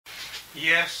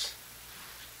Yes,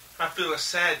 I feel a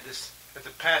sadness at the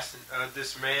passing of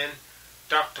this man,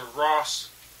 Dr. Ross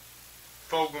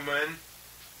Fogelman.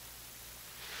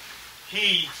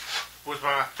 He was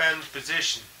my family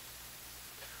physician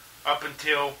up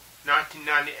until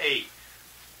 1998,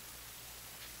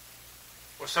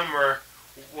 or somewhere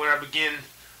when I began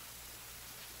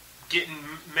getting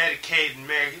Medicaid and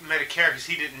Medicare, because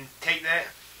he didn't take that.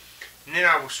 And then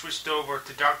I was switched over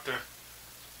to Dr.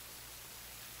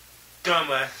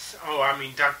 Dumbass. Oh, I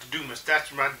mean Dr. Dumas.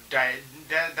 That's my dad.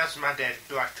 That's my dad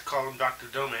likes to call him, Dr.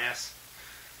 Dumbass.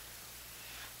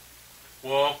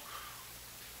 Well,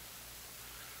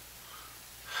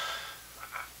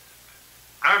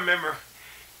 I remember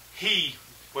he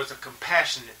was a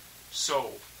compassionate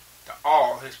soul to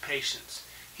all his patients.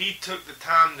 He took the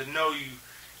time to know you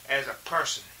as a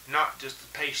person, not just a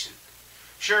patient.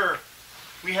 Sure,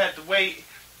 we had to wait.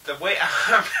 The way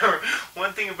I remember,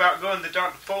 one thing about going to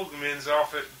Dr. Fogelman's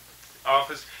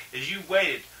office is you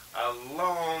waited a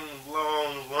long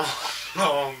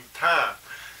time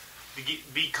to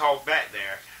be called back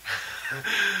there.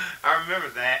 I remember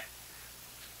that,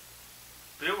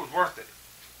 but it was worth it.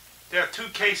 There are two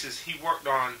cases he worked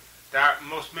on that are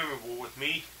most memorable with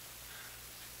me.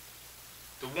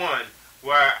 The one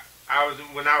where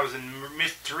when I was in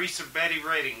Miss Teresa Betty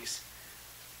Redding's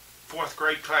 4th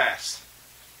grade class.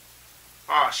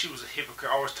 She was a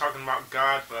hypocrite, always talking about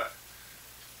God, but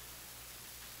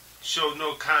showed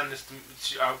no kindness to me.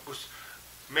 She was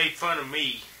made fun of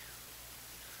me.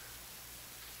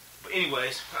 But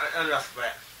anyways, enough of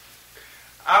that.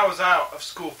 I was out of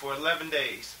school for 11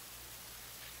 days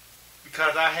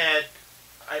because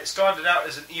it started out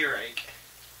as an earache.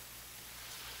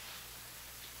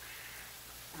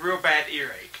 Real bad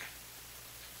earache.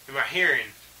 In my hearing,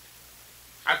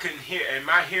 I couldn't hear, and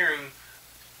my hearing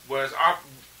was up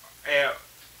at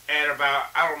about,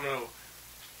 I don't know,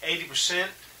 80%,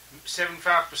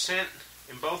 75%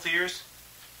 in both ears.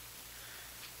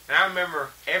 And I remember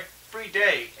every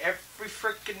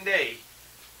freaking day,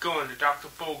 going to Dr.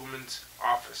 Fogelman's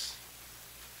office.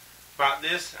 About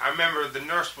this, I remember the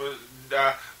nurse was,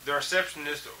 the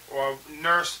receptionist or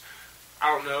nurse,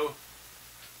 I don't know,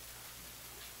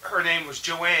 her name was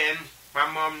Joanne.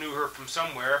 My mom knew her from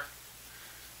somewhere.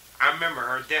 I remember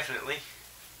her definitely.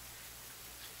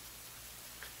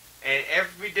 And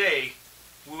every day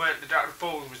we went to Dr.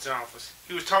 Fogelman's office.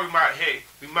 He was talking about, hey,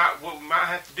 what we might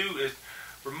have to do is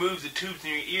remove the tubes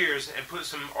in your ears and put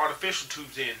some artificial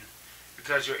tubes in,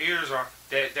 because your ears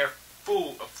they're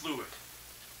full of fluid.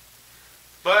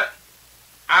 But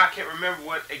I can't remember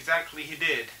what exactly he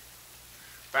did.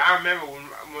 But I remember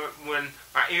when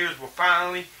my ears were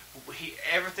finally,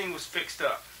 everything was fixed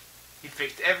up. He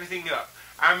fixed everything up.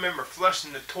 I remember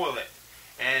flushing the toilet,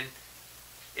 and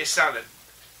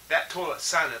that toilet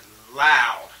sounded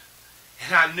loud,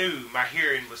 and I knew my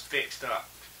hearing was fixed up.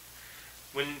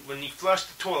 When he flushed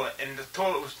the toilet, and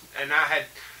I had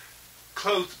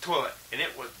closed the toilet, and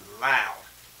it was loud.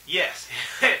 Yes,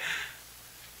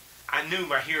 I knew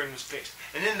my hearing was fixed.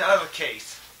 And then the other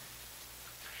case,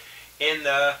 in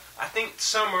the, I think,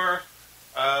 summer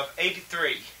of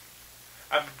 '83,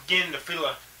 I began to feel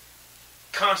a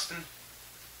constant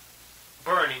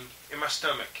burning in my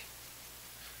stomach.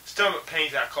 Stomach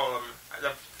pains, I call them.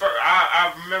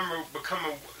 I remember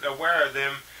becoming aware of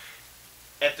them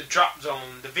at the Drop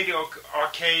Zone, the video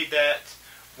arcade that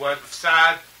was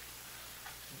beside,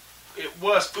 it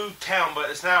was Food Town, but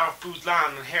it's now Food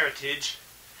Line and Heritage.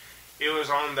 It was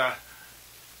on the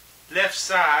left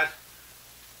side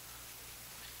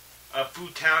of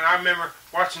Food Town. I remember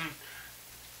watching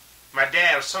my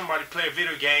dad or somebody play a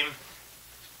video game,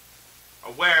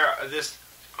 aware of this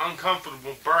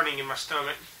uncomfortable burning in my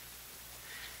stomach.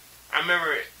 I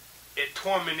remember it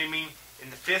tormented me in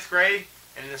the 5th grade,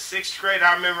 and in the 6th grade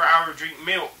I remember I would drink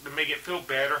milk to make it feel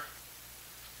better.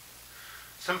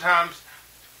 Sometimes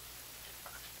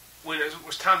when it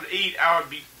was time to eat, I would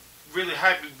be really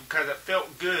happy because it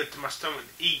felt good to my stomach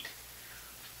to eat.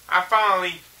 I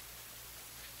finally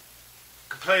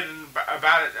complained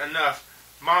about it enough.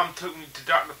 Mom took me to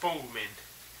Dr. Fogelman,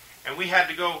 and we had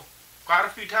to go quite a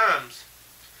few times.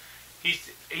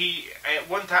 He at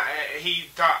one time he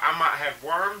thought I might have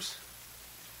worms,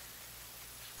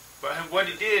 but what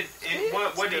he did, and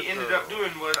what he ended up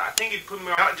doing was, I think he put me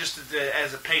on not just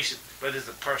as a patient, but as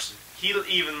a person. He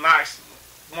even likes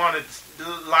to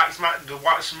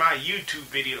watch my YouTube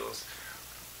videos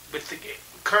with the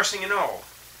cursing and all.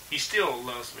 He still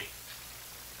loves me,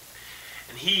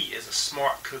 and he is a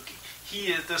smart cookie.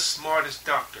 He is the smartest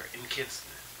doctor in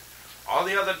Kinston. All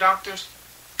the other doctors,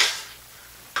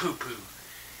 poo-poo.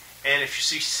 And if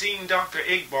you seen Dr.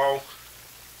 Iqbal,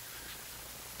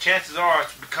 chances are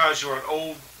it's because you're an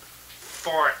old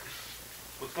fart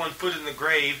with one foot in the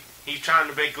grave. He's trying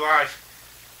to make life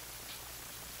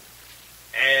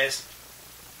as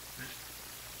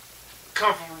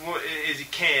comfortable as he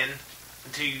can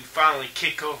until you finally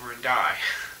kick over and die.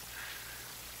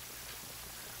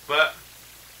 But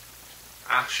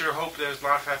I sure hope there's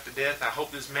life after death. I hope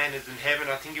this man is in heaven.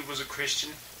 I think he was a Christian.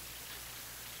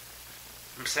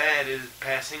 I'm sad at his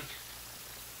passing.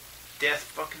 Death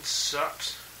fucking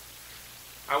sucks.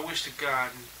 I wish to God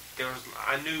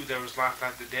I knew there was life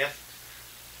after death.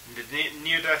 And the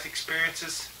near-death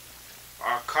experiences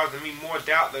are causing me more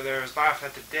doubt that there is life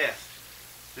after death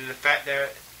than the fact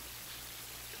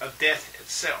of death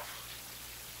itself.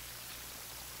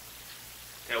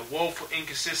 There are woeful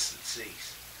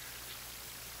inconsistencies.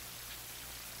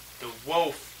 The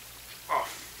oh,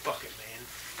 fuck it, man.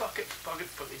 Fuck it.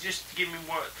 Just give me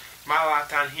what my life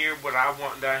down here, what I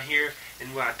want down here,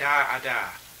 and when I die, I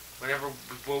die. Whatever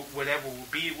will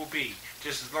be, it will be.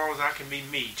 Just as long as I can be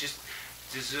me. Just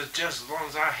as long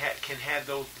as I can have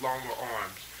those longer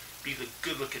arms. Be the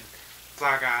good-looking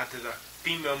fly guy to the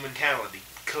female mentality.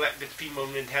 Collective female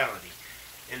mentality.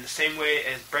 In the same way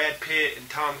as Brad Pitt and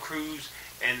Tom Cruise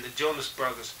and the Jonas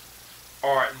Brothers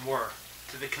are and were.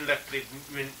 To the collective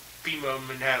female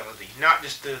mentality. Not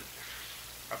just a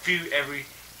few every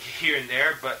here and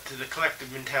there, but to the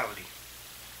collective mentality.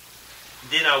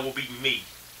 Then I will be me.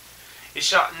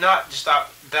 It's not just that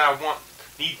I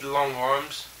need the long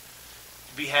arms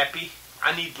to be happy.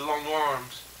 I need the long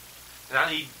arms, and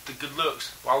I need the good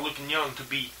looks while looking young to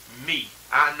be me.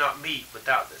 I'm not me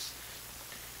without this.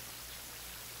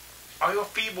 Are your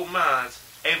feeble minds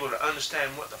able to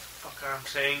understand what the fuck I'm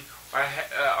saying? Or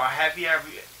have you ever,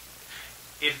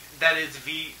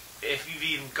 if you've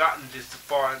even gotten this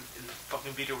far in the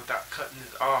fucking video without cutting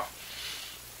this off,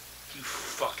 you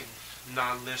fucking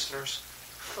non-listeners,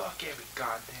 fuck every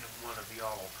goddamn one of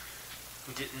y'all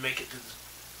who didn't make it to this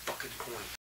fucking point.